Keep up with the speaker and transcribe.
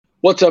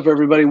What's up,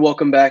 everybody?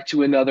 Welcome back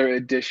to another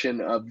edition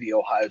of the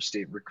Ohio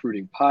State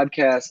Recruiting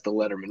Podcast, the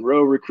Letterman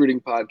Row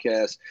Recruiting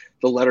Podcast,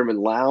 the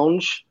Letterman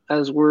Lounge,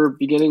 as we're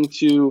beginning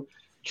to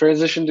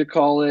transition to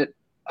call it.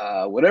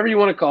 Whatever you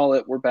want to call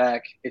it, we're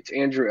back. It's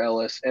Andrew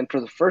Ellis, and for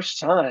the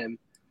first time,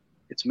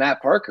 it's Matt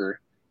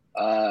Parker.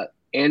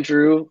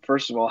 Andrew,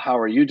 first of all, how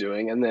are you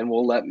doing? And then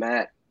we'll let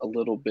Matt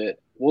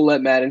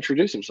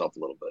introduce himself a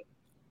little bit.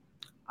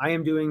 I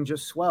am doing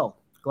just swell.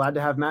 Glad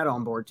to have Matt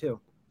on board, too.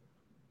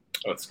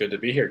 Oh, it's good to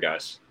be here,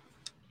 guys.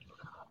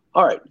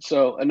 All right,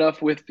 so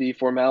enough with the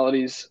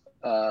formalities.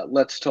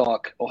 Let's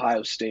talk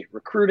Ohio State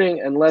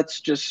recruiting, and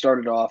let's just start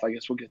it off. I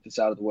guess we'll get this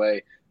out of the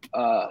way.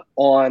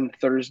 On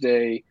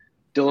Thursday,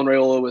 Dylan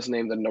Raiola was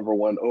named the number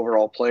one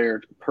overall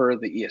player per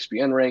the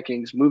ESPN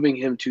rankings, moving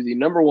him to the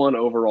number one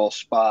overall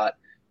spot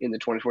in the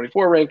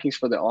 2024 rankings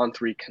for the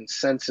On3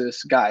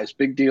 consensus. Guys,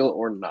 big deal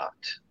or not?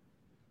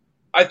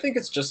 I think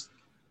it's just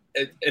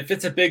if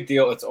it's a big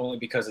deal, it's only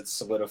because it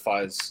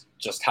solidifies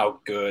just how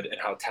good and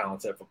how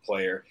talented of a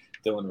player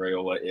Dylan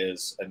Raiola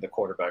is in the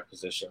quarterback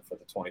position for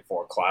the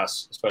 24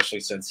 class, especially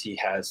since he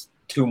has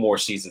 2 more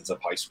seasons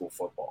of high school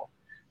football.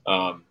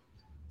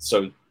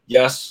 So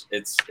yes,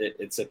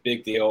 it's a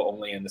big deal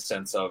only in the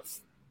sense of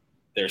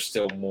there's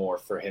still more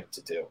for him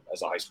to do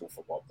as a high school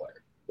football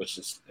player, which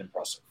is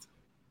impressive.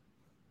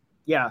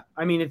 Yeah,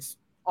 I mean, it's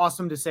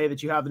awesome to say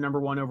that you have the number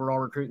one overall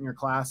recruit in your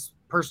class.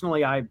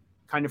 Personally, I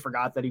kind of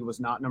forgot that he was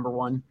not number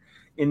one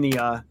in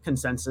the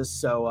consensus.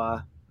 So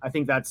I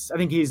think that's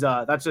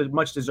a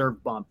much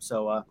deserved bump.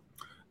 So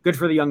good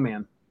for the young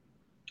man.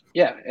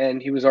 Yeah,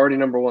 and he was already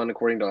number one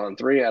according to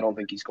On3. I don't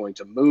think he's going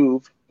to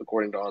move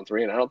according to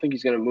On3, and I don't think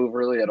he's going to move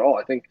really at all.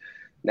 I think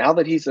now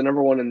that he's the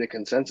number one in the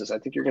consensus, I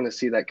think you're going to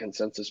see that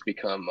consensus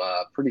become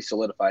pretty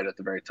solidified at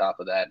the very top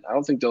of that. I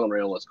don't think Dylan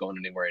Raiola is going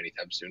anywhere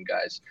anytime soon,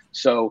 guys.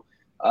 So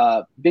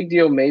big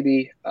deal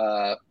maybe,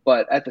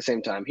 but at the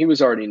same time, he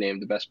was already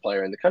named the best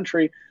player in the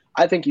country.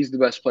 I think he's the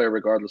best player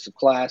regardless of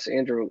class.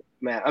 Andrew,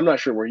 Matt, I'm not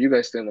sure where you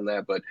guys stand on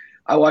that, but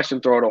I watched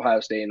him throw at Ohio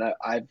State, and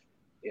I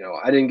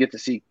didn't get to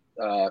see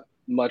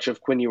much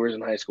of Quinn Ewers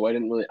in high school.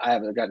 I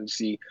haven't gotten to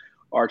see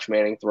Arch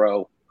Manning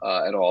throw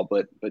at all,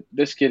 but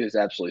this kid is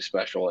absolutely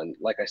special, and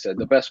like I said,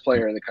 the best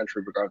player in the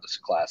country regardless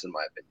of class, in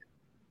my opinion.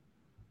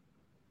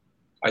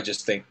 I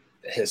just think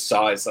his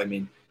size. I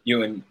mean,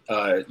 you and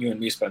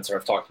me, Spencer,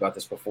 have talked about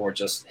this before.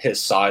 Just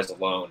his size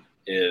alone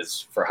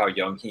is, for how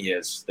young he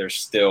is, there's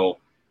still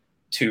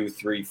 2,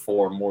 3,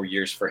 4 more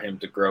years for him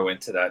to grow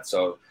into that.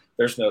 So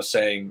there's no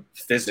saying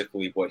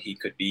physically what he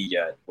could be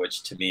yet,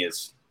 which to me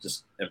is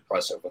just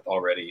impressive with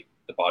already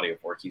the body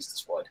of work he's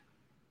displayed.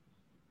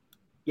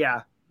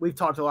 Yeah, we've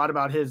talked a lot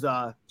about his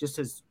just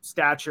his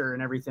stature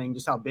and everything,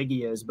 just how big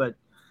he is. But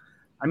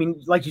I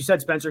mean, like you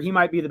said, Spencer, he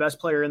might be the best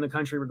player in the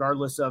country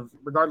regardless of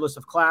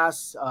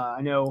class.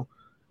 I know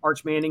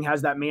Arch Manning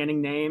has that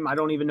Manning name. I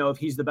don't even know if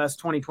he's the best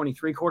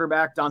 2023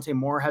 quarterback. Dante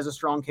Moore has a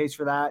strong case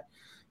for that.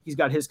 He's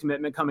got his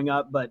commitment coming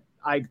up. But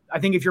I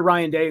think if you're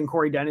Ryan Day and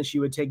Corey Dennis, you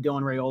would take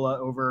Dylan Raiola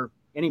over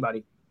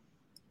anybody.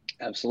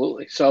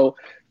 Absolutely. So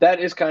that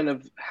is kind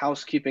of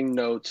housekeeping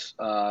notes.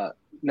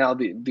 Now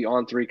the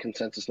On3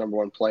 consensus number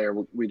one player,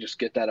 we just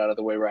get that out of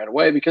the way right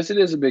away because it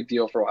is a big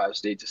deal for Ohio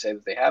State to say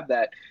that they have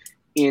that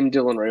in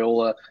Dylan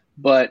Raiola.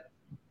 But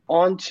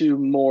on to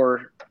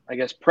more, I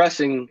guess,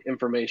 pressing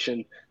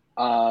information.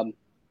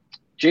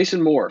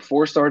 Jason Moore,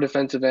 4-star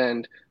defensive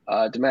end,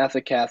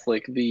 DeMatha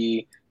Catholic,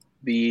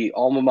 the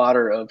alma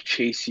mater of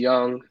Chase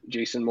Young.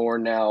 Jason Moore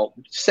now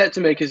set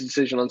to make his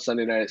decision on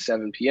Sunday night at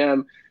 7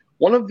 p.m.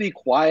 One of the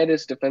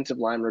quietest defensive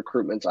line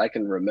recruitments I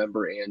can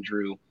remember,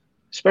 Andrew,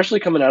 especially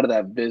coming out of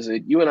that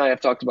visit. You and I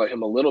have talked about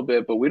him a little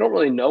bit, but we don't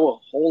really know a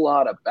whole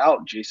lot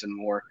about Jason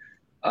Moore.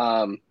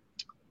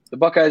 The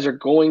Buckeyes are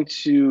going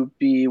to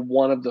be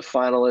one of the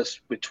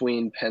finalists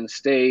between Penn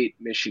State,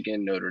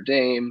 Michigan, Notre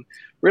Dame,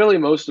 really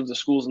most of the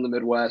schools in the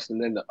Midwest,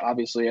 and then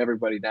obviously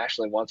everybody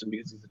nationally wants him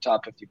because he's a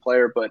top 50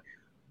 player. But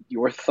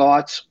your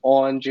thoughts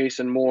on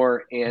Jason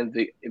Moore and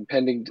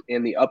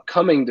the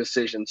upcoming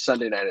decision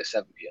Sunday night at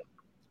 7 p.m.?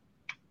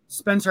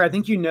 Spencer, I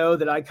think you know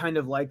that I kind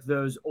of like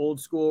those old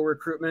school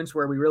recruitments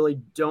where we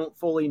really don't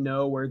fully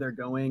know where they're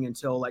going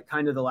until like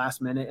kind of the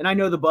last minute. And I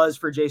know the buzz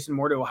for Jason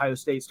Moore to Ohio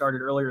State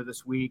started earlier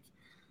this week.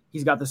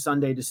 He's got the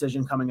Sunday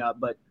decision coming up,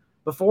 but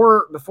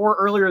before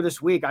earlier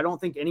this week, I don't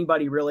think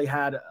anybody really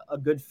had a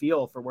good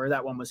feel for where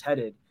that one was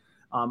headed.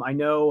 I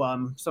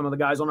know some of the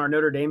guys on our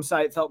Notre Dame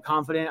site felt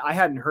confident. I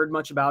hadn't heard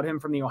much about him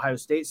from the Ohio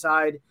State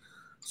side.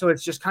 So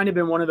it's just kind of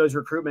been one of those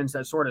recruitments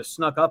that sort of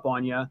snuck up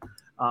on you.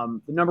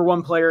 The number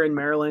one player in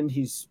Maryland,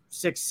 he's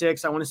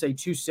 6'6", I want to say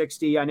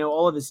 260. I know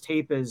all of his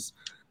tape is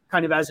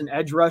kind of as an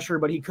edge rusher,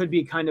 but he could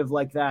be kind of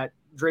like that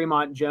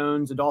Draymond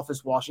Jones,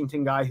 Adolphus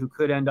Washington guy who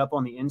could end up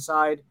on the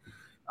inside.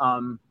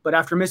 But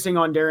after missing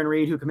on Darren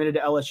Reed, who committed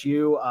to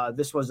LSU,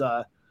 this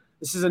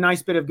is a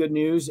nice bit of good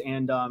news.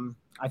 And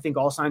I think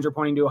all signs are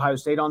pointing to Ohio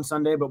State on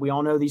Sunday, but we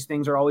all know these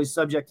things are always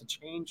subject to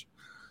change.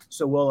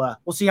 So we'll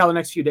see how the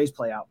next few days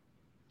play out.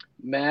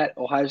 Matt,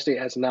 Ohio State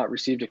has not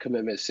received a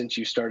commitment since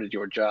you started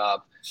your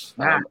job.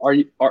 Matt.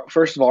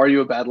 First of all, are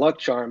you a bad luck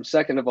charm?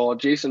 Second of all,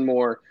 Jason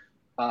Moore,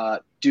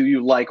 do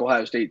you like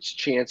Ohio State's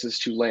chances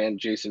to land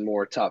Jason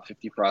Moore, top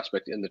 50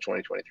 prospect in the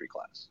 2023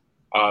 class?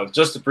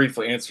 Just to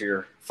briefly answer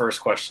your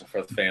first question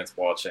for the fans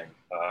watching,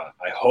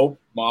 I hope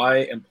my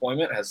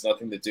employment has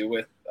nothing to do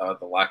with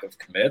the lack of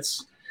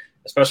commits,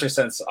 especially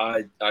since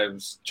I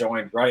was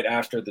joined right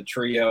after the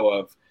trio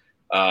of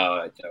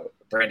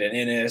Brandon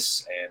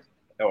Inniss and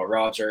Noah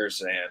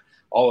Rogers and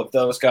all of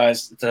those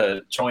guys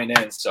to join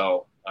in.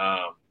 So,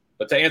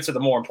 but to answer the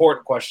more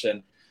important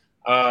question,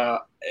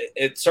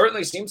 it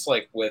certainly seems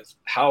like with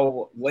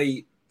how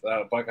late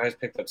Buckeyes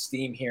picked up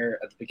steam here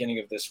at the beginning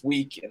of this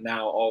week, and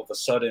now all of a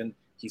sudden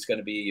he's going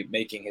to be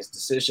making his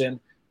decision.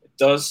 It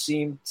does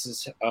seem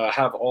to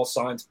have all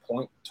signs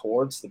point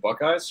towards the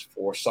Buckeyes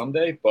for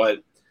Sunday,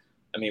 but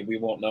I mean, we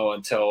won't know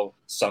until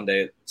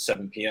Sunday at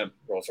 7 p.m.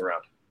 rolls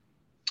around.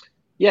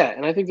 Yeah,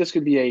 and I think this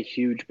could be a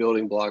huge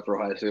building block for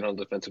Ohio State on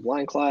the defensive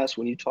line class.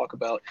 When you talk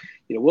about,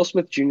 Will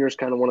Smith Jr. is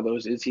kind of one of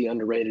those, is he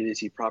underrated? Is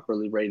he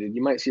properly rated?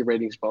 You might see a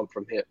ratings bump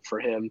for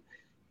him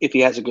if he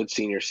has a good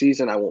senior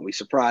season. I won't be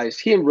surprised.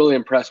 He really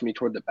impressed me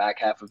toward the back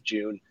half of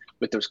June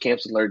with those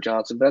camps with Larry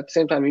Johnson, but at the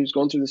same time, he was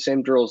going through the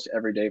same drills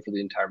every day for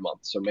the entire month.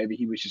 So maybe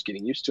he was just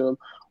getting used to him,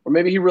 or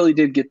maybe he really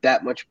did get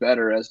that much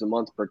better as the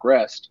month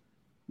progressed.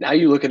 Now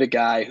you look at a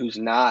guy who's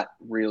not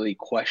really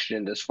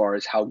questioned as far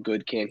as how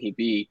good can he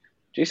be.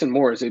 Jason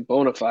Moore is a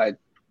bona fide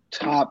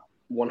top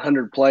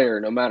 100 player,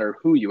 no matter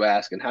who you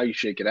ask and how you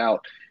shake it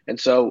out. And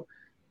so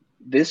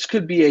this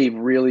could be a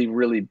really,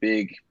 really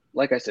big,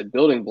 like I said,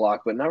 building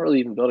block, but not really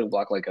even building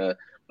block, like a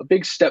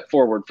big step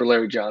forward for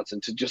Larry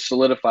Johnson to just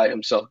solidify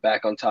himself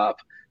back on top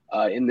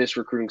in this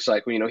recruiting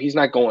cycle. He's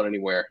not going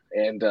anywhere.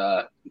 And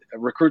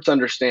recruits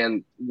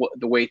understand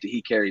the weight that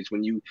he carries.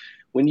 When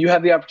you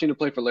have the opportunity to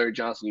play for Larry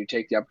Johnson, you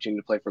take the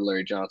opportunity to play for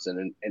Larry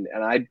Johnson.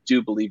 And I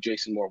do believe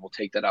Jason Moore will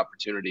take that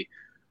opportunity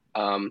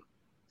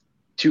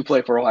to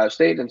play for Ohio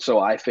State. And so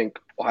I think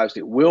Ohio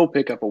State will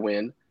pick up a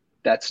win.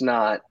 That's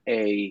not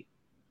a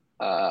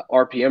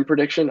RPM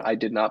prediction. I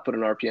did not put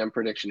an RPM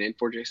prediction in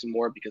for Jason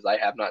Moore because I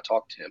have not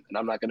talked to him, and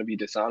I'm not going to be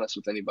dishonest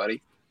with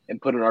anybody and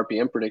put an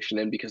RPM prediction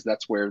in because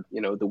that's where,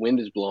 the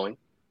wind is blowing.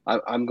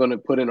 I'm going to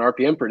put in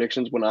RPM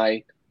predictions when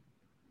I,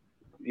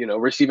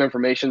 receive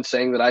information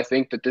saying that I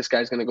think that this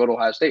guy's going to go to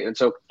Ohio State. And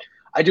so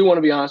I do want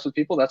to be honest with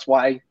people. That's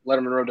why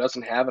Letterman Row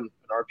doesn't have an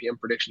RPM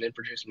prediction in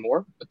for Jason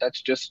Moore, but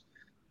that's just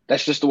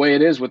the way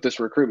it is with this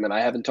recruitment.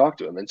 I haven't talked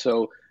to him. And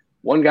so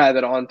one guy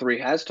that On3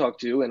 has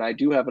talked to, and I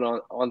do have an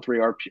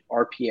On3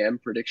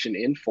 RPM prediction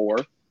in for,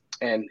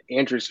 and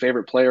Andrew's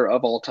favorite player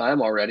of all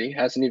time already,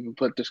 hasn't even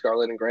put the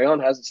Scarlet and Gray on,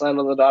 hasn't signed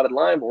on the dotted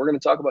line, but we're going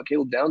to talk about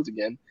Caleb Downs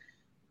again.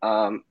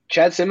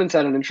 Chad Simmons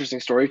had an interesting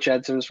story.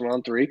 Chad Simmons from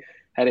On3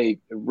 had a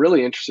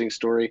really interesting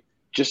story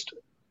just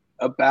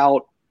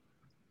about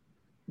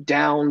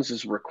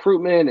Downs'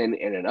 recruitment and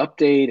an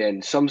update.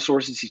 And some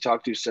sources he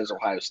talked to says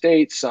Ohio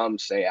State, some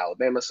say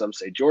Alabama, some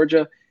say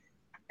Georgia.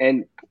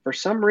 And for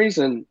some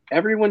reason,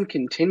 everyone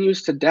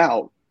continues to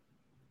doubt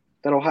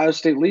that Ohio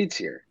State leads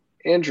here.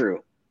 Andrew,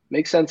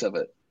 make sense of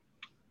it.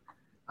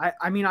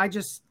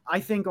 I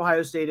think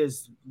Ohio State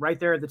is right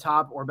there at the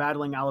top or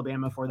battling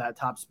Alabama for that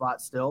top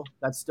spot still.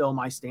 That's still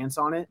my stance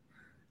on it.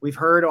 We've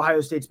heard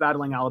Ohio State's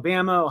battling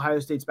Alabama, Ohio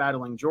State's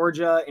battling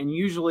Georgia, and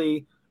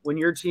usually when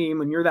you're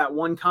that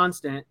one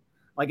constant,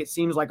 like it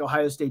seems like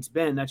Ohio State's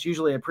been, that's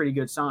usually a pretty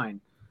good sign.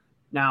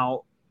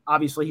 Now,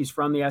 obviously, he's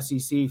from the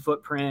SEC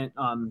footprint.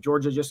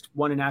 Georgia just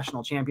won a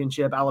national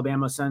championship.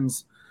 Alabama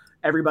sends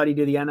everybody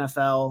to the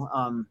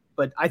NFL.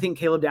 But I think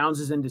Caleb Downs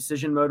is in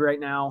decision mode right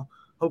now.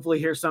 Hopefully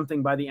hear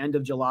something by the end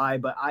of July.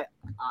 But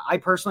I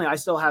personally, I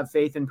still have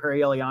faith in Perry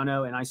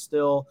Eliano, and I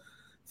still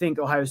think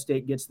Ohio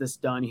State gets this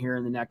done here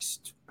in the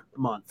next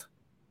month.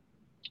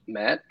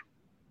 Matt?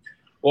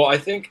 Well, I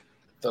think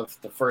the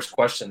first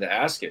question to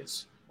ask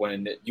is,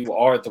 when you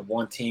are the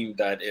one team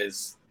that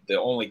is the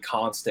only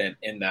constant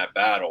in that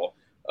battle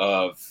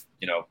of,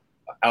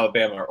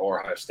 Alabama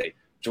or Ohio State,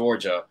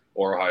 Georgia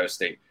or Ohio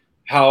State,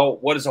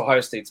 what is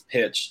Ohio State's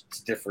pitch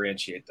to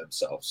differentiate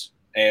themselves?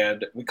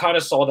 And we kind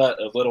of saw that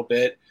a little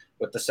bit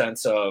with the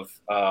sense of,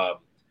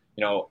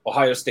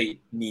 Ohio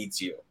State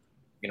needs you.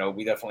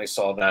 We definitely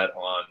saw that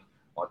on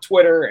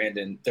Twitter and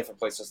in different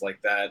places like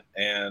that.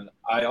 And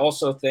I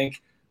also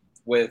think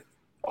with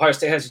Ohio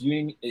State has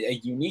a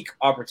unique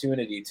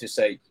opportunity to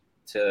say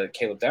to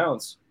Caleb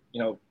Downs,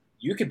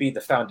 you could be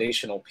the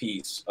foundational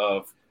piece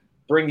of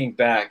bringing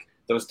back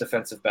those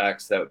defensive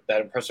backs, that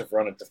impressive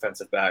run of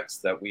defensive backs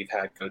that we've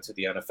had go to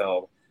the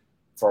NFL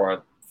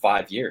for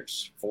 4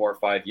 or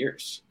 5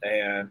 years.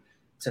 And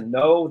to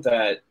know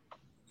that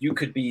you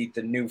could be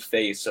the new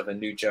face of a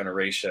new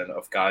generation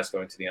of guys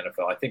going to the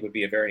NFL, I think would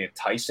be a very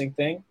enticing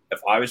thing. If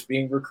I was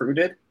being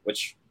recruited,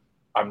 which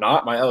I'm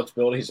not, my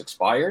eligibility has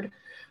expired.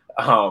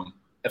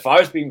 If I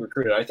was being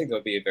recruited, I think that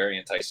would be a very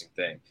enticing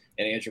thing.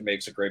 And Andrew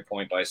makes a great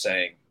point by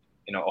saying,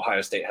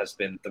 Ohio State has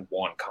been the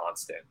one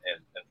constant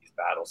in these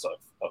battles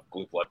of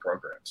blue blood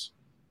programs.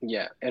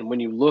 Yeah, and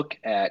when you look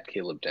at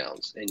Caleb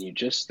Downs and you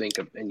just think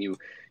of and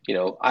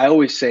I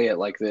always say it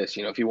like this,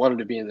 if he wanted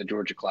to be in the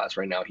Georgia class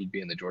right now, he'd be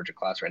in the Georgia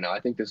class right now.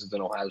 I think this is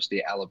an Ohio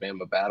State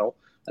Alabama battle.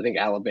 I think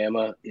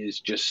Alabama is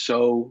just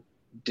so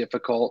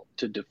difficult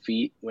to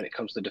defeat when it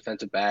comes to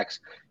defensive backs.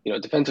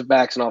 Defensive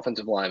backs and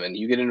offensive linemen.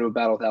 You get into a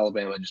battle with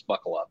Alabama, just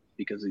buckle up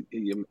because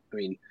it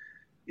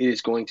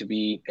is going to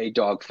be a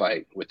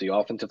dogfight with the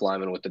offensive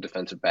linemen with the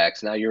defensive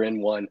backs. Now you're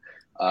in one.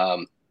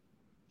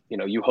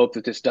 You hope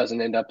that this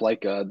doesn't end up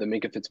like the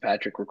Minkah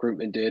Fitzpatrick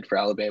recruitment did for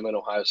Alabama and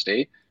Ohio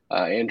State.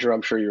 Andrew,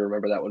 I'm sure you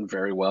remember that one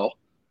very well.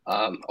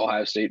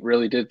 Ohio State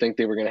really did think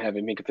they were going to have a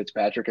Minkah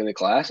Fitzpatrick in the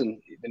class,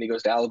 and then he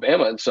goes to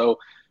Alabama. And so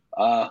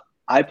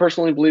I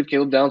personally believe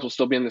Caleb Downs will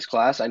still be in this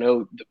class. I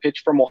know the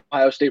pitch from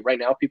Ohio State right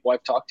now, people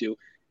I've talked to,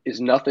 is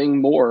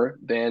nothing more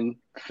than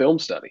film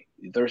study.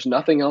 There's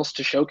nothing else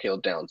to show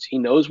Caleb Downs. He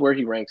knows where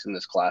he ranks in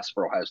this class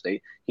for Ohio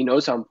State. He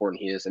knows how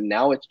important he is. And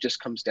now it just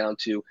comes down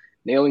to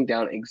nailing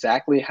down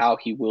exactly how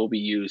he will be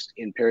used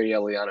in Perry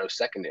Eliano's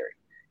secondary.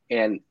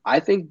 And I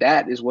think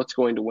that is what's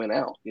going to win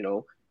out.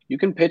 You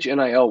can pitch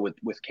NIL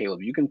with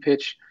Caleb. You can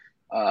pitch,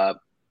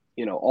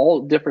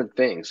 all different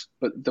things.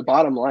 But the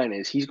bottom line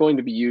is he's going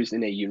to be used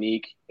in a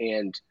unique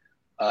and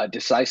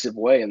decisive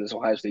way in this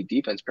Ohio State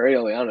defense. Perry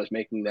Eliano is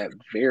making that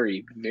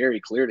very, very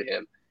clear to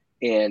him.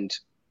 And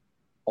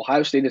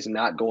Ohio State is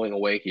not going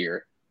away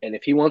here. And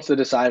if he wants to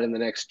decide in the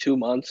next 2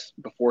 months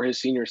before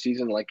his senior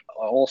season, like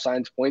all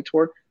signs point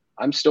toward,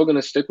 I'm still going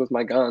to stick with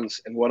my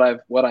guns and what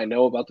I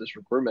know about this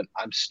recruitment.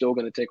 I'm still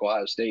going to take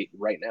Ohio State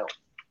right now.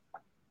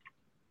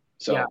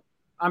 So, yeah,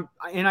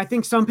 and I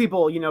think some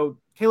people,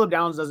 Caleb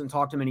Downs doesn't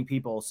talk to many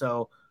people,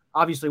 so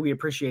obviously we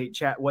appreciate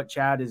what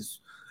Chad has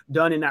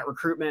done in that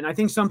recruitment. And I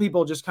think some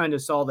people just kind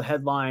of saw the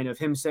headline of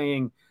him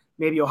saying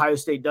maybe Ohio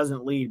State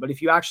doesn't lead, but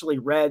if you actually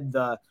read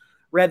the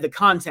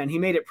content, he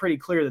made it pretty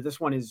clear that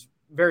this one is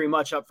very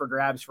much up for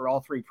grabs for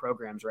all three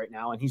programs right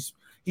now, and he's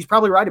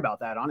probably right about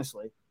that,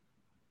 honestly.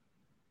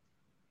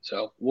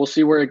 So we'll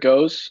see where it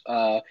goes.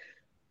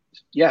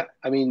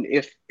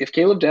 If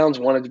Caleb Downs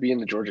wanted to be in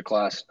the Georgia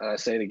class, and I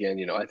say it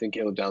again, I think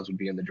Caleb Downs would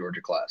be in the Georgia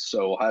class.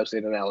 So Ohio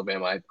State and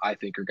Alabama, I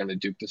think, are going to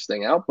duke this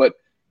thing out. But,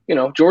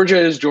 Georgia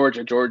is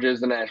Georgia. Georgia is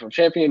the national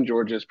champion.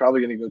 Georgia is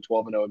probably going to go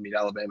 12-0 and meet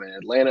Alabama and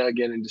Atlanta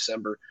again in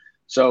December.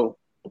 So,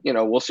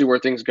 we'll see where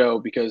things go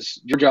because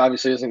Georgia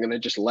obviously isn't going to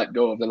just let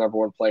go of the number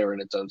one player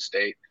in its own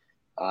state.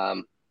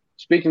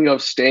 Speaking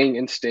of staying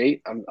in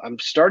state, I'm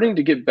starting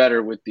to get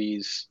better with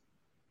these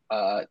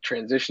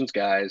transitions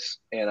guys,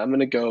 and I'm going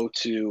to go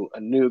to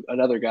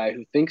another guy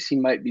who thinks he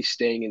might be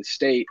staying in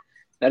state.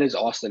 That is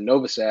Austin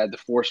Novosad, the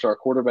 4-star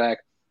quarterback,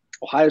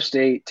 Ohio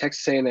State,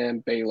 Texas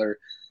A&M, Baylor.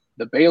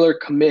 The Baylor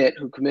commit,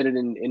 who committed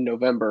in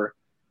November,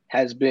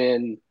 has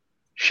been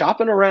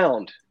shopping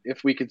around,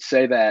 if we could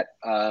say that,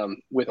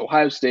 with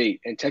Ohio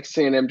State, and Texas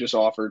A&M just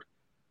offered.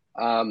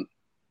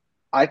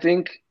 I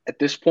think at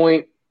this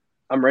point,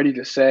 I'm ready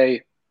to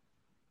say,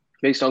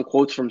 based on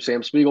quotes from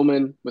Sam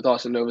Spiegelman with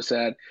Austin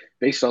Novosad,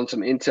 based on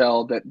some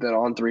intel that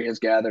On3 has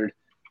gathered,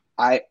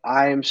 I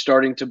am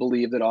starting to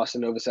believe that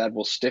Austin Novosad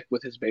will stick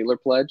with his Baylor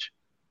pledge.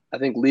 I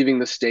think leaving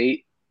the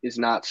state is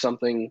not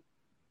something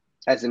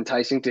as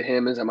enticing to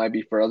him as it might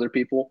be for other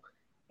people.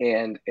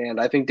 And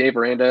I think Dave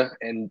Aranda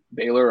and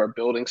Baylor are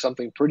building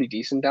something pretty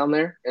decent down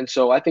there. And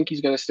so I think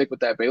he's going to stick with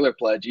that Baylor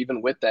pledge,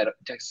 even with that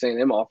Texas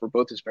A&M offer.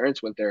 Both his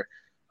parents went there.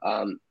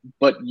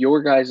 But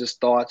your guys'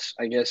 thoughts,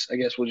 I guess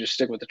we'll just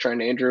stick with the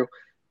trend, Andrew.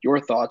 Your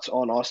thoughts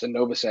on Austin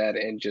Novosad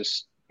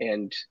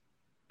and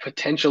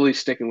potentially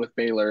sticking with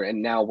Baylor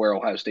and now where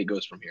Ohio State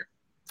goes from here.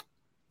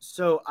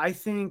 So I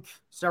think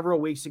several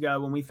weeks ago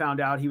when we found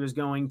out he was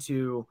going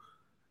to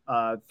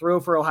throw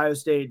for Ohio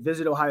State,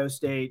 visit Ohio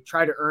State,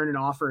 try to earn an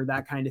offer,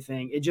 that kind of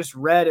thing, it just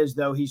read as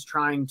though he's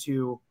trying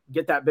to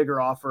get that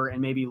bigger offer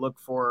and maybe look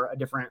for a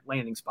different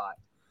landing spot.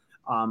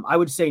 I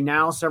would say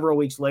now, several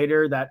weeks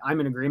later, that I'm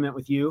in agreement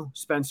with you,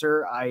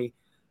 Spencer. I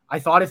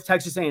thought if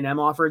Texas A&M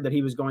offered that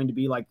he was going to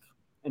be like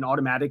an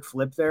automatic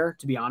flip there,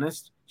 to be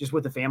honest, just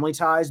with the family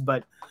ties.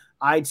 But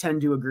I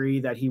tend to agree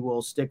that he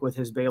will stick with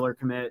his Baylor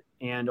commit,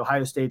 and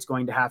Ohio State's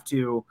going to have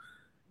to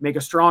make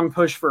a strong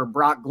push for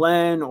Brock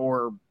Glenn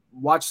or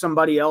watch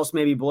somebody else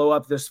maybe blow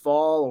up this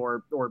fall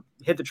or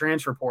hit the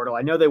transfer portal.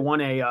 I know they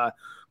won a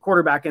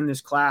quarterback in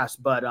this class,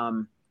 but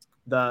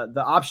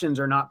the options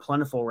are not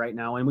plentiful right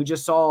now. And we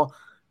just saw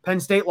Penn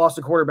State lost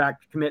a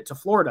quarterback commit to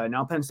Florida.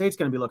 Now Penn State's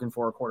going to be looking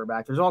for a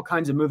quarterback. There's all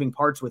kinds of moving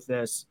parts with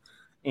this.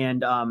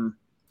 And I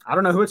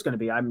don't know who it's going to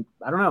be. I don't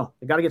know.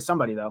 They got to get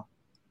somebody though.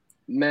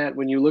 Matt,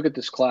 when you look at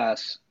this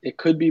class, it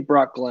could be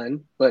Brock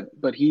Glenn, but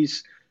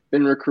he's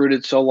been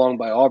recruited so long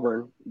by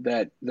Auburn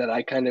that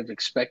I kind of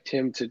expect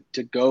him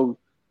to go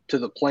to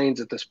the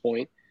Plains at this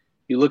point.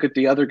 You look at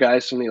the other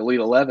guys from the Elite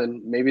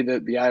 11, maybe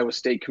the Iowa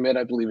State commit,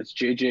 I believe it's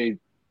J.J.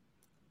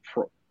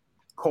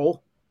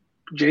 Cole.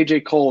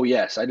 J.J. Cole,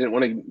 yes. I didn't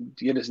want to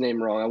get his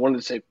name wrong. I wanted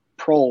to say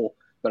Prohl,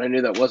 but I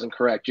knew that wasn't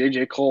correct.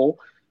 J.J. Cole,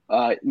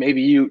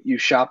 maybe you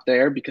shop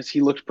there because he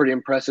looks pretty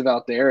impressive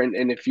out there.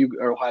 And if you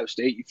are Ohio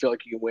State, you feel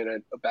like you can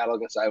win a battle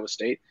against Iowa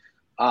State.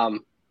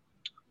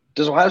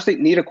 Does Ohio State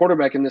need a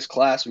quarterback in this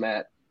class,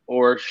 Matt?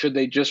 Or should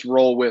they just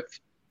roll with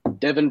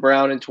Devin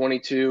Brown in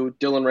 22,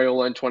 Dylan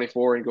Raiola in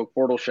 24, and go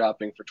portal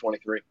shopping for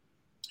 23?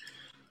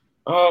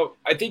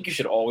 I think you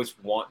should always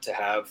want to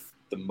have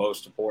the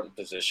most important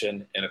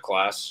position in a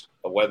class,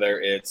 whether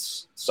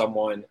it's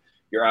someone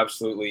you're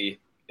absolutely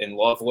in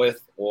love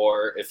with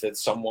or if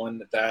it's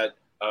someone that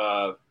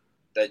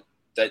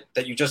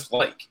that you just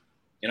like.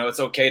 It's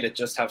okay to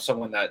just have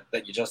someone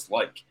that you just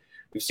like.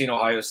 We've seen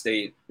Ohio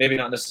State, maybe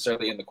not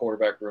necessarily in the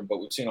quarterback room, but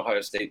we've seen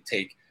Ohio State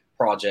take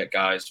project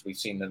guys. We've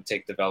seen them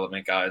take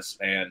development guys.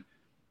 And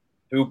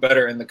who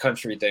better in the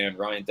country than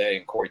Ryan Day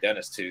and Corey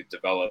Dennis to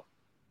develop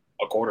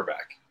a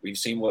quarterback? We've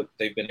seen what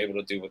they've been able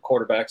to do with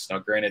quarterbacks. Now,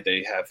 granted,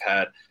 they have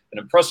had an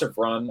impressive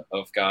run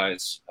of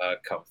guys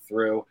come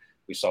through.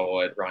 We saw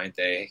what Ryan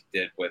Day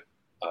did with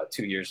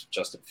 2 years of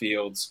Justin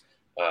Fields,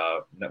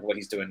 what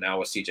he's doing now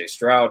with C.J.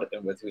 Stroud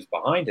and with who's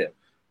behind him.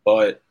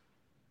 But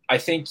I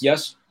think,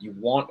 yes, you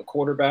want a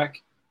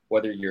quarterback,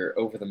 whether you're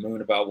over the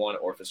moon about one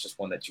or if it's just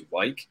one that you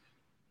like.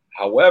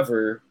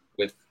 However,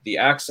 with the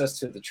access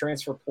to the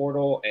transfer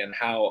portal and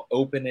how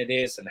open it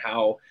is and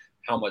how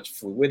much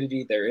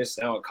fluidity there is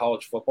now in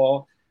college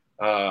football,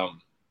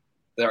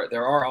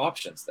 there are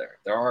options there.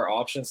 There are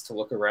options to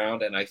look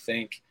around, and I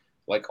think,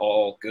 like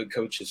all good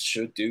coaches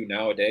should do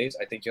nowadays,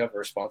 I think you have a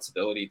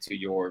responsibility to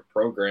your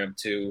program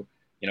to,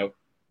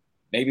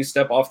 maybe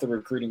step off the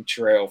recruiting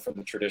trail from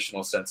the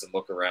traditional sense and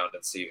look around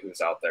and see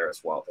who's out there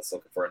as well that's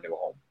looking for a new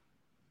home.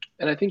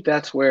 And I think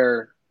that's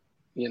where,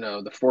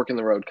 the fork in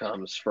the road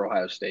comes for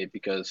Ohio State,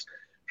 because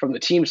from the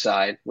team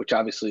side, which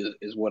obviously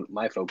is what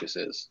my focus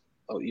is,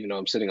 even though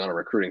I'm sitting on a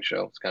recruiting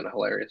show, it's kind of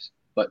hilarious.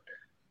 But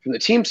from the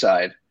team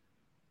side,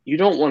 you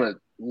don't want to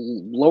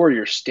lower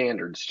your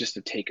standards just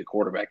to take a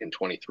quarterback in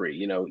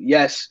 23.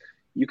 Yes,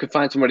 you could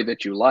find somebody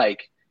that you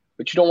like,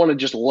 but you don't want to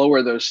just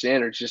lower those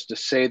standards just to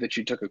say that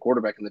you took a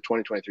quarterback in the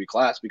 2023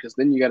 class, because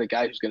then you got a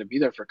guy who's going to be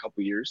there for a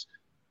couple of years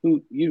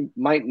who you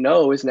might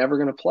know is never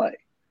going to play.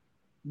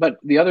 But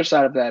the other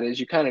side of that is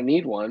you kind of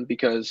need one,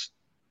 because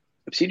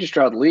if C.J.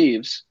 Stroud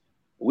leaves,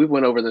 we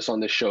went over this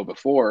on this show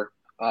before,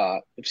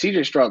 if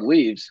C.J. Stroud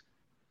leaves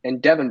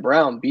and Devin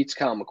Brown beats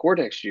Kyle McCord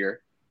next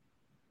year,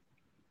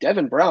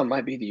 Devin Brown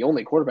might be the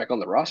only quarterback on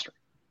the roster.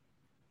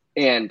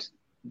 And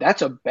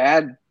that's a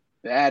bad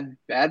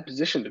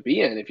position to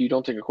be in if you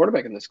don't take a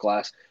quarterback in this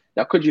class.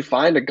 Now, could you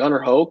find a Gunnar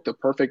Hoke, the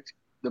perfect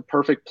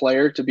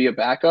player to be a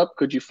backup?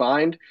 Could you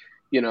find,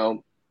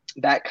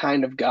 that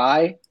kind of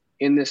guy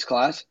in this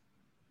class?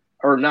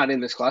 Or not in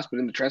this class, but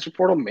in the transfer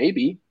portal?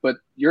 Maybe. But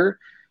you're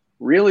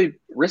really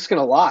risking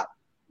a lot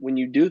when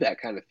you do that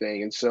kind of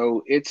thing. And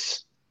so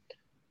it's,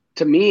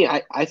 to me,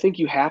 I think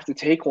you have to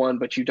take one,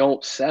 but you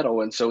don't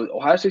settle. And so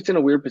Ohio State's in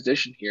a weird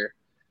position here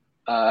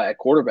at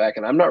quarterback,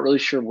 and I'm not really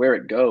sure where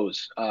it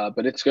goes.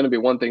 But it's going to be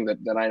one thing that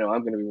I know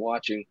I'm going to be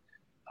watching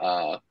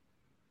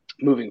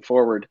moving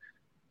forward.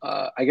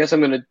 I guess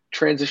I'm going to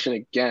transition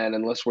again,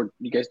 unless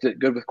you guys did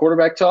good with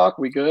quarterback talk.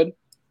 We good?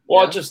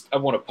 Well, yeah. I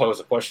want to pose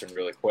a question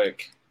really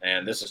quick,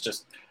 and this is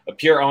just a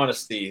pure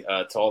honesty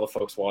to all the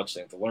folks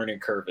watching. The learning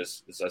curve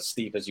is as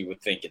steep as you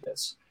would think it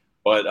is.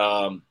 But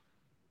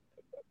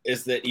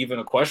is that even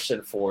a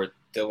question for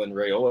Dylan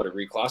Raiola to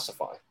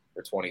reclassify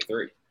for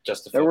 23?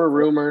 There were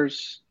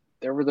rumors.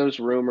 There were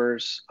those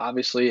rumors.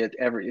 Obviously,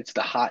 it's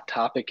the hot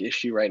topic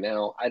issue right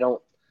now.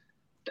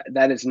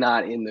 That is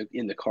not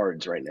in the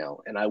cards right now,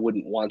 and I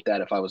wouldn't want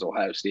that if I was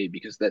Ohio State,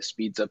 because that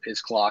speeds up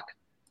his clock,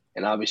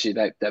 and obviously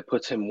that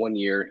puts him 1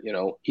 year.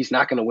 He's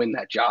not going to win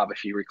that job if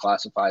he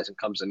reclassifies and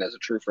comes in as a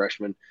true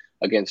freshman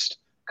against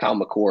Kyle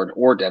McCord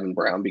or Devin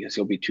Brown, because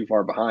he'll be too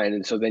far behind,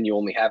 and so then you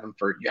only have him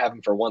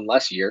for one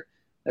less year.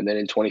 And then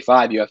in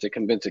 25, you have to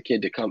convince a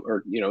kid to come,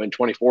 or, in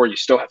 24, you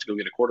still have to go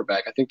get a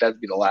quarterback. I think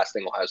that'd be the last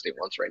thing Ohio State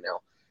wants right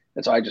now.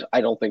 And so I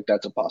don't think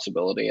that's a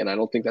possibility. And I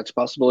don't think that's a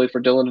possibility for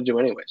Dylan to do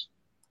anyways.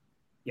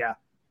 Yeah,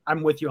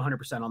 I'm with you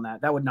 100% on that.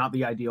 That would not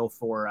be ideal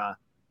for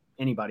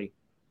anybody.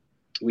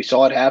 We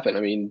saw it happen. I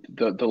mean,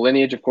 the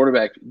lineage of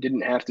quarterback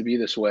didn't have to be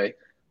this way.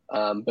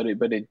 But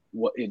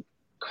it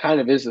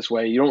kind of is this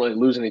way. You don't really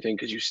lose anything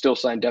because you still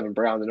signed Devin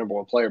Brown, the number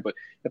one player. But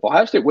if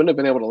Ohio State wouldn't have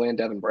been able to land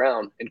Devin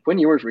Brown and Quinn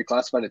Ewers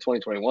reclassified in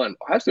 2021,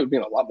 Ohio State would be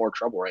in a lot more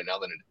trouble right now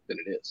than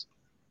it is.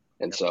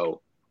 And so,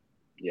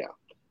 yeah.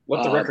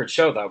 Let the record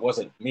show that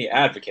wasn't me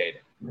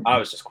advocating. I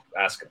was just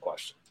asking a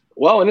question.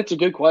 Well, and it's a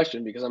good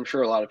question, because I'm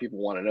sure a lot of people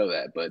want to know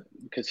that, but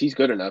because he's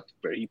good enough,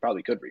 but he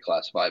probably could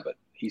reclassify, but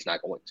he's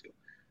not going to.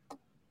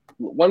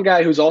 One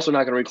guy who's also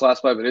not going to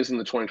reclassify, but is in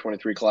the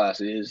 2023 class,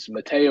 is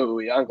Matayo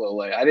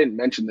Uiagalelei. I didn't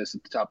mention this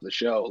at the top of the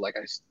show.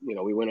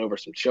 We went over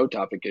some show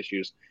topic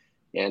issues,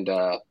 and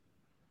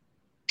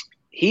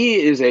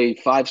he is a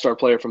 5-star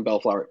player from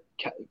Bellflower,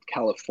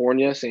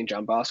 California, St.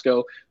 John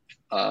Bosco.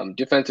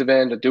 Defensive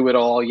end, a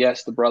do-it-all.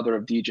 Yes, the brother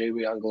of DJ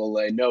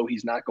Uiagalelei. No,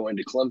 he's not going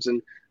to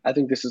Clemson. I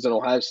think this is an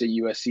Ohio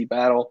State-USC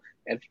battle.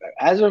 And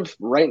as of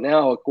right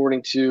now,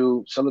 according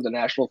to some of the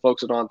national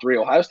folks at On3,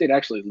 Ohio State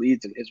actually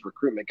leads in his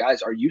recruitment.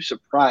 Guys, are you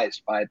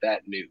surprised by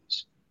that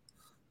news?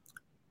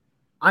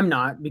 I'm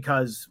not,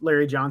 because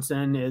Larry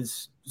Johnson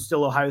is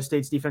still Ohio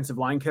State's defensive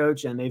line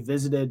coach, and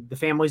the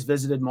family's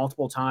visited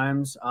multiple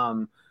times.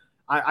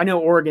 I know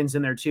Oregon's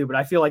in there too, but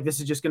I feel like this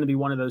is just going to be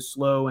one of those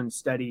slow and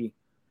steady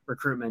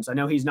recruitments. I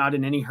know he's not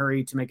in any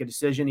hurry to make a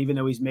decision, even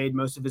though he's made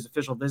most of his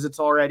official visits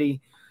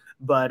already.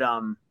 But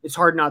it's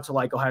hard not to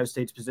like Ohio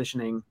State's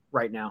positioning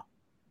right now.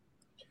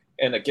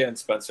 And again,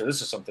 Spencer,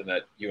 this is something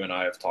that you and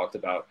I have talked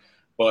about,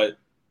 but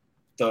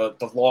the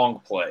long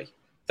play,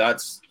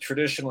 that's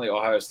traditionally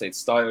Ohio State's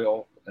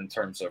style in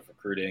terms of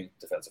recruiting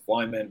defensive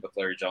linemen with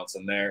Larry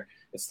Johnson there.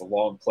 It's the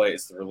long play,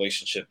 it's the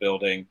relationship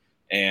building.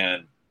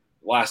 And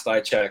last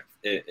I checked,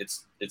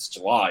 it's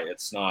July.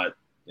 It's not,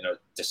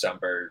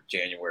 December,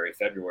 January,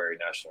 February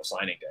National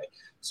Signing Day.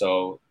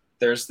 So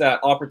there's that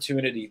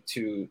opportunity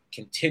to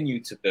continue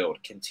to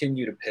build,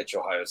 continue to pitch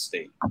Ohio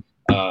State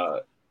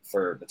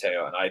for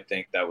Mateo. And I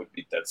think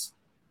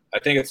I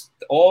think it's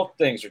all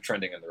things are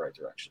trending in the right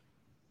direction.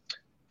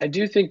 I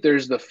do think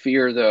there's the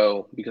fear,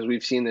 though, because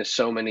we've seen this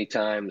so many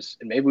times,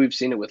 and maybe we've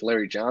seen it with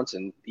Larry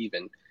Johnson,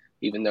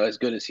 even though as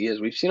good as he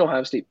is, we've seen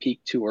Ohio State peak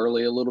too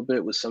early a little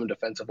bit with some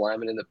defensive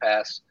linemen in the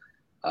past.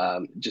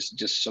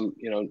 Just some,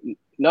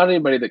 not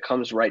anybody that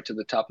comes right to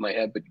the top of my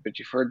head, but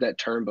you've heard that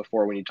term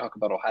before when you talk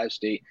about Ohio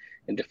State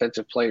and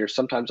defensive players.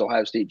 Sometimes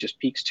Ohio State just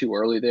peaks too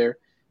early there.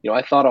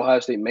 I thought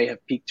Ohio State may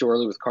have peaked too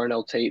early with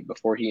Carnell Tate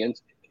before he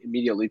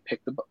immediately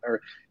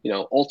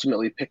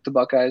ultimately picked the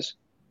Buckeyes.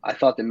 I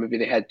thought that maybe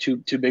they had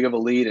too big of a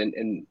lead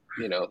and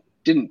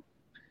didn't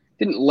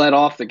let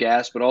off the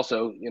gas, but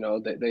also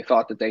they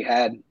thought that they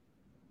had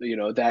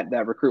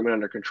that recruitment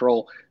under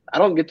control. I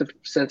don't get the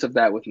sense of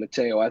that with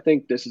Mateo. I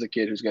think this is a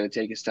kid who's going to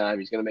take his time.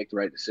 He's going to make the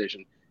right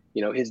decision.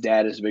 His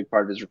dad is a big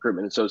part of his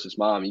recruitment, and so is his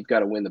mom. You've got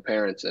to win the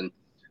parents, and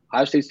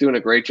Ohio State's doing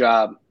a great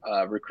job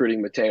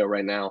recruiting Mateo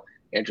right now.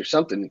 Andrew,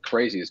 something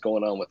crazy is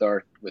going on with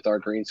our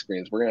green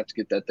screens. We're gonna have to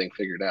get that thing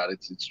figured out.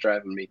 It's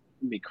driving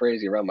me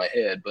crazy around my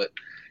head. But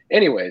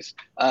anyways,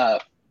 Mateo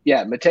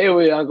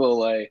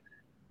Uiagalelei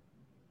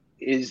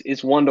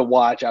is one to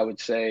watch, I would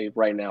say,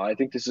 right now. I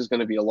think this is going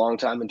to be a long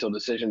time until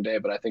decision day,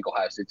 but I think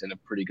Ohio State's in a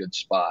pretty good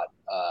spot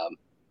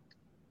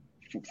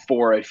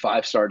for a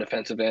 5-star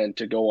defensive end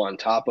to go on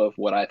top of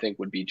what I think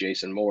would be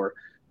Jason Moore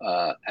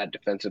at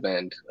defensive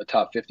end, a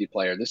top 50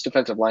 player. This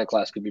defensive line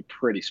class could be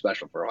pretty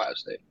special for Ohio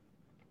State.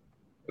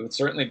 It would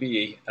certainly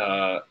be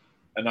a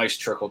nice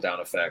trickle-down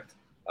effect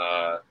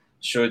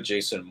should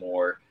Jason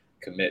Moore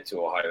commit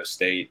to Ohio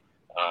State.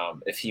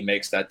 If he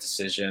makes that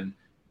decision,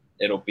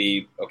 it'll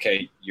be,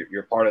 okay,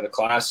 you're part of the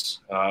class.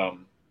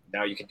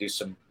 Now you can do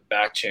some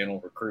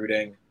back-channel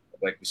recruiting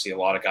like we see a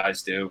lot of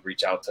guys do,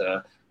 reach out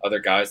to other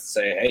guys and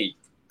say, hey,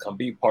 come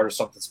be part of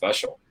something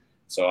special.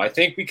 So I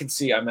think we can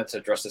see – I meant to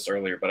address this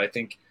earlier, but I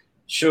think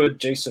should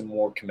Jason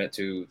Moore commit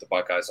to the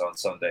Buckeyes on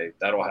Sunday,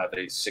 that'll have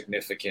a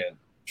significant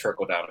 –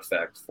 trickle-down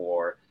effect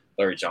for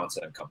Larry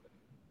Johnson and company.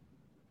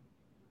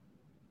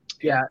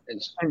 Yeah,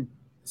 and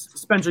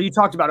Spencer, you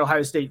talked about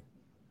Ohio State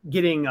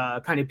getting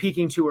kind of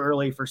peaking too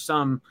early for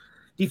some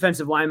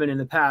defensive linemen in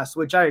the past,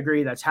 which I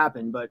agree that's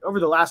happened. But over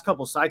the last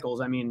couple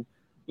cycles, I mean,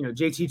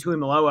 JT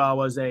Tuimoloau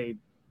was a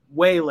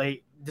way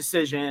late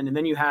decision, and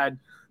then you had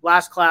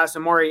last class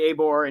Amari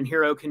Abor and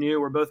Hero Kanu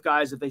were both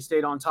guys that they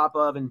stayed on top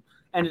of and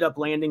ended up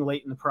landing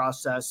late in the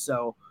process.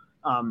 So,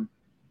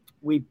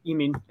 if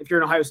you're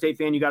an Ohio State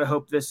fan, you got to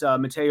hope this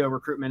Mateo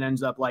recruitment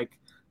ends up like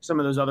some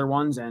of those other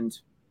ones, and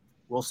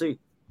we'll see.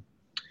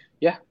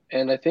 Yeah,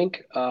 and I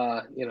think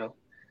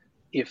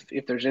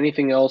if there's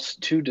anything else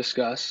to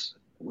discuss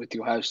with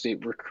the Ohio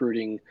State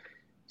recruiting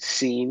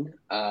scene,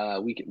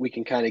 we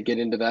can kind of get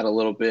into that a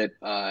little bit.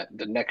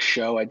 The next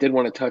show, I did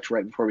want to touch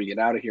right before we get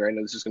out of here. I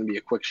know this is going to be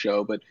a quick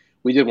show, but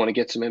we did want to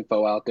get some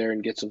info out there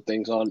and get some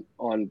things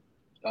onto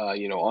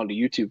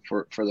YouTube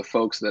for the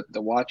folks that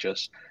watch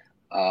us.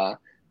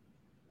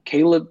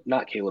 Troy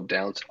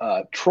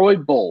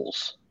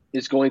Bowles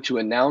is going to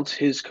announce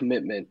his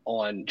commitment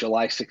on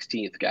July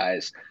 16th,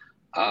 guys.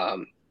 A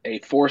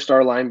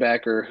 4-star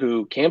linebacker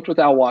who camped with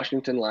Al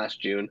Washington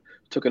last June,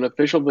 took an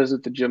official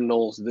visit to Jim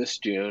Knowles this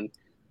June,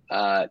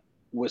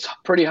 was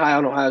pretty high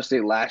on Ohio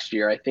State last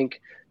year. I think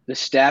the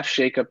staff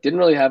shakeup didn't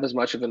really have as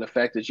much of an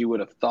effect as you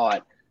would have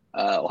thought.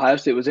 Ohio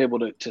State was able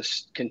to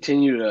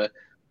continue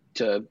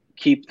to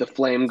keep the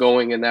flame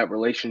going in that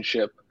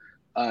relationship.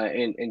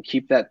 And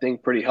keep that thing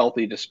pretty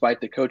healthy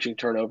despite the coaching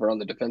turnover on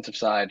the defensive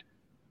side.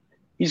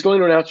 He's going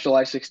to announce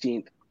July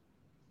 16th.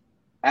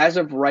 As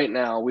of right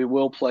now, we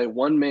will play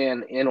one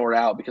man in or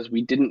out because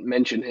we didn't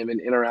mention him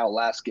in or out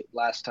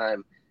last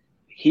time.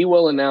 He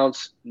will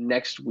announce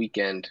next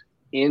weekend,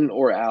 in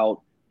or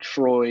out,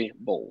 Troy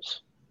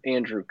Bowles.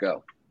 Andrew,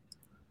 go.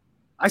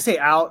 I say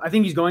out. I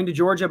think he's going to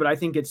Georgia, but I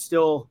think it's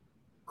still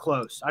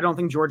close. I don't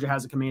think Georgia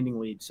has a commanding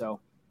lead, so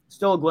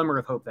still a glimmer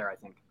of hope there, I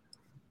think.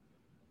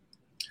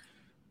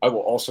 I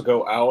will also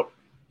go out.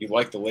 You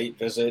like the late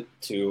visit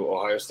to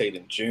Ohio State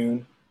in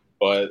June,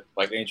 but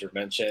like Andrew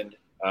mentioned,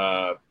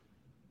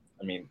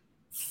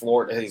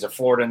 Florida. He's a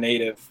Florida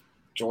native.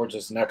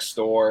 Georgia's next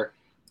door.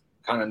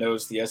 Kind of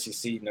knows the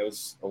SEC,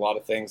 knows a lot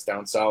of things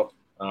down south.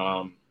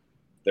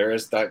 there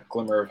is that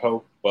glimmer of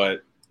hope,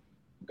 but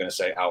I'm going to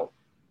say out.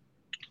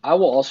 I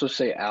will also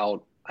say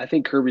out. I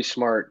think Kirby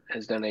Smart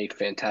has done a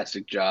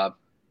fantastic job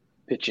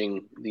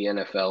pitching the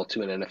NFL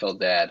to an NFL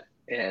dad.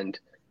 And,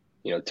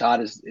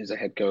 Todd is a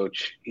head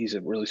coach. He's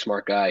a really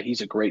smart guy.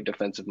 He's a great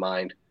defensive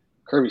mind.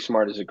 Kirby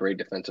Smart is a great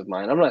defensive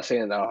mind. I'm not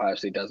saying that Ohio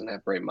State doesn't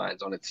have great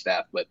minds on its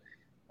staff, but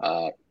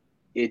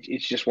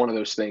it's just one of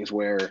those things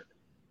where,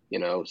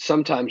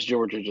 sometimes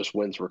Georgia just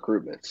wins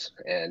recruitments,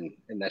 and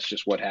that's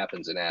just what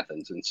happens in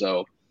Athens. And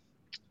so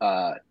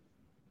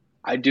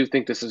I do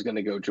think this is going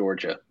to go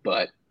Georgia,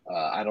 but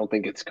I don't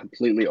think it's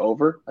completely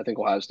over. I think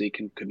Ohio State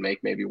could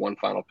make maybe one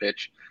final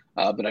pitch.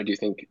 But I do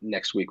think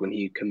next week when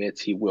he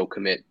commits, he will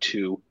commit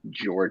to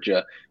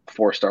Georgia.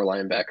 4-star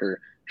linebacker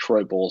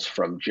Troy Bowles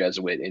from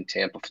Jesuit in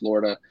Tampa,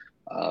 Florida.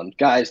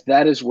 Guys,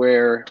 that is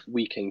where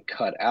we can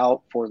cut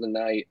out for the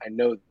night. I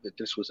know that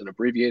this was an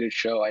abbreviated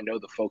show. I know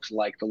the folks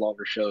like the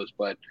longer shows,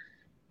 but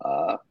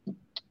I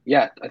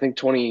think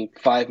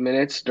 25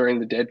 minutes during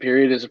the dead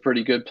period is a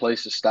pretty good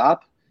place to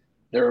stop.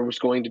 There was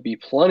going to be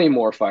plenty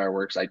more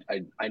fireworks.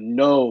 I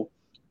know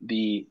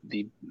the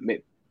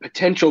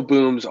potential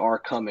booms are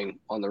coming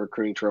on the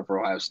recruiting trail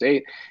for Ohio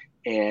State,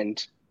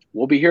 and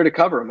we'll be here to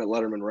cover them at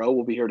Letterman Row.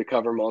 We'll be here to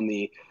cover them on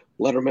the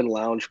Letterman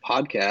Lounge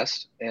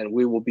podcast, and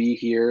we will be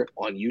here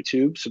on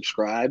YouTube.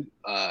 Subscribe.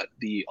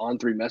 The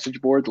On3 message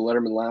board, the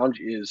Letterman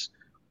Lounge, is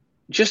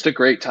just a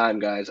great time,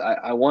 guys.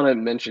 I want to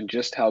mention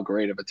just how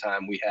great of a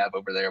time we have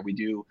over there.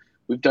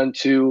 We've done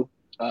 2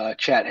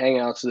 chat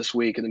hangouts this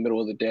week in the middle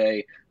of the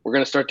day. We're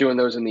going to start doing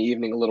those in the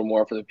evening a little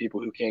more for the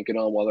people who can't get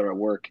on while they're at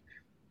work,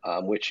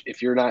 which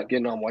if you're not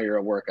getting on while you're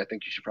at work, I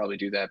think you should probably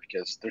do that,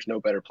 because there's no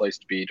better place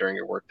to be during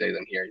your workday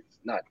than here,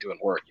 not doing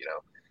work,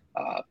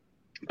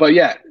 But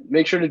yeah,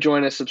 make sure to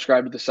join us,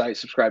 subscribe to the site,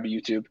 subscribe to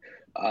YouTube,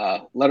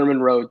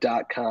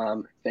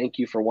 lettermanrow.com. Thank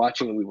you for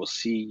watching, and we will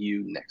see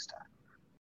you next time.